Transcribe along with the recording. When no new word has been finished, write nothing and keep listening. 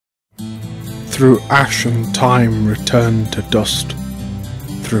through ash and time returned to dust,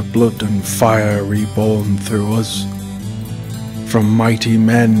 through blood and fire reborn through us. From mighty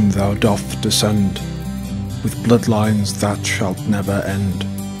men thou doth descend, with bloodlines that shalt never end.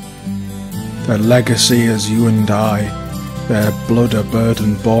 Their legacy as you and I, their blood a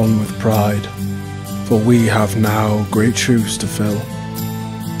burden borne with pride, for we have now great shoes to fill,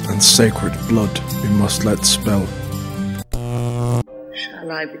 and sacred blood we must let spill.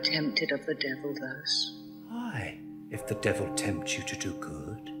 Shall I be tempted of the devil thus? Aye, if the devil tempt you to do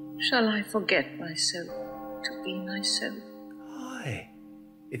good. Shall I forget myself to be myself? Aye,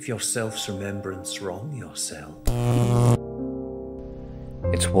 if your self's remembrance wrong yourself.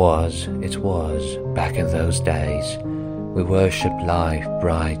 It was, back in those days, we worshipped life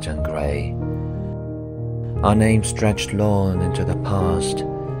bright and grey. Our names stretched long into the past,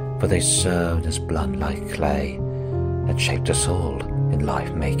 for they served as blood like clay, and shaped us all in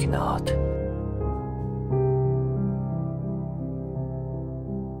life-making art.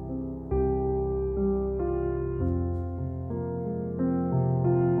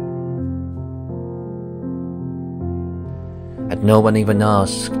 And no one even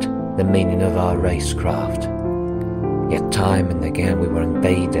asked the meaning of our racecraft. Yet time and again we were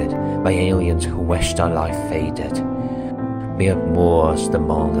invaded by aliens who wished our life faded. Be it Moors, the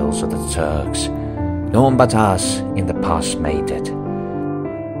Mongols or the Turks, no one but us in the past made it.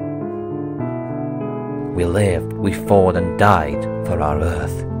 We lived, we fought and died for our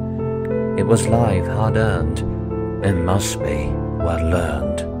earth. It was life hard earned, and must be well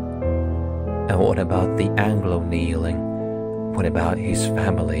learned. And what about the Anglo kneeling? What about his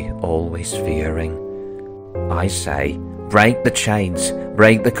family always fearing? I say, break the chains,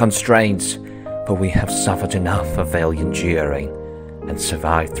 break the constraints, for we have suffered enough of ill enduring, and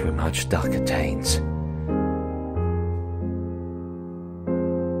survived through much darker taints.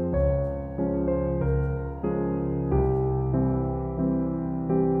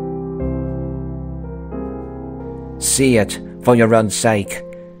 See it for your own sake.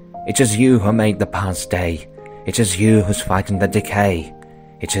 It is you who made the past day. It is you who's fighting the decay.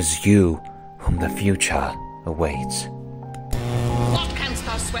 It is you whom the future awaits. What canst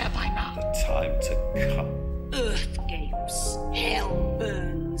thou swear by now? The time to come. Earth gapes, hell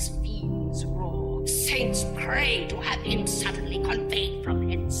burns, fiends roar, saints pray to have him suddenly conveyed from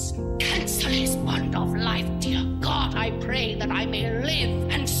hence. Cancel his bond of life, dear God, I pray that I may live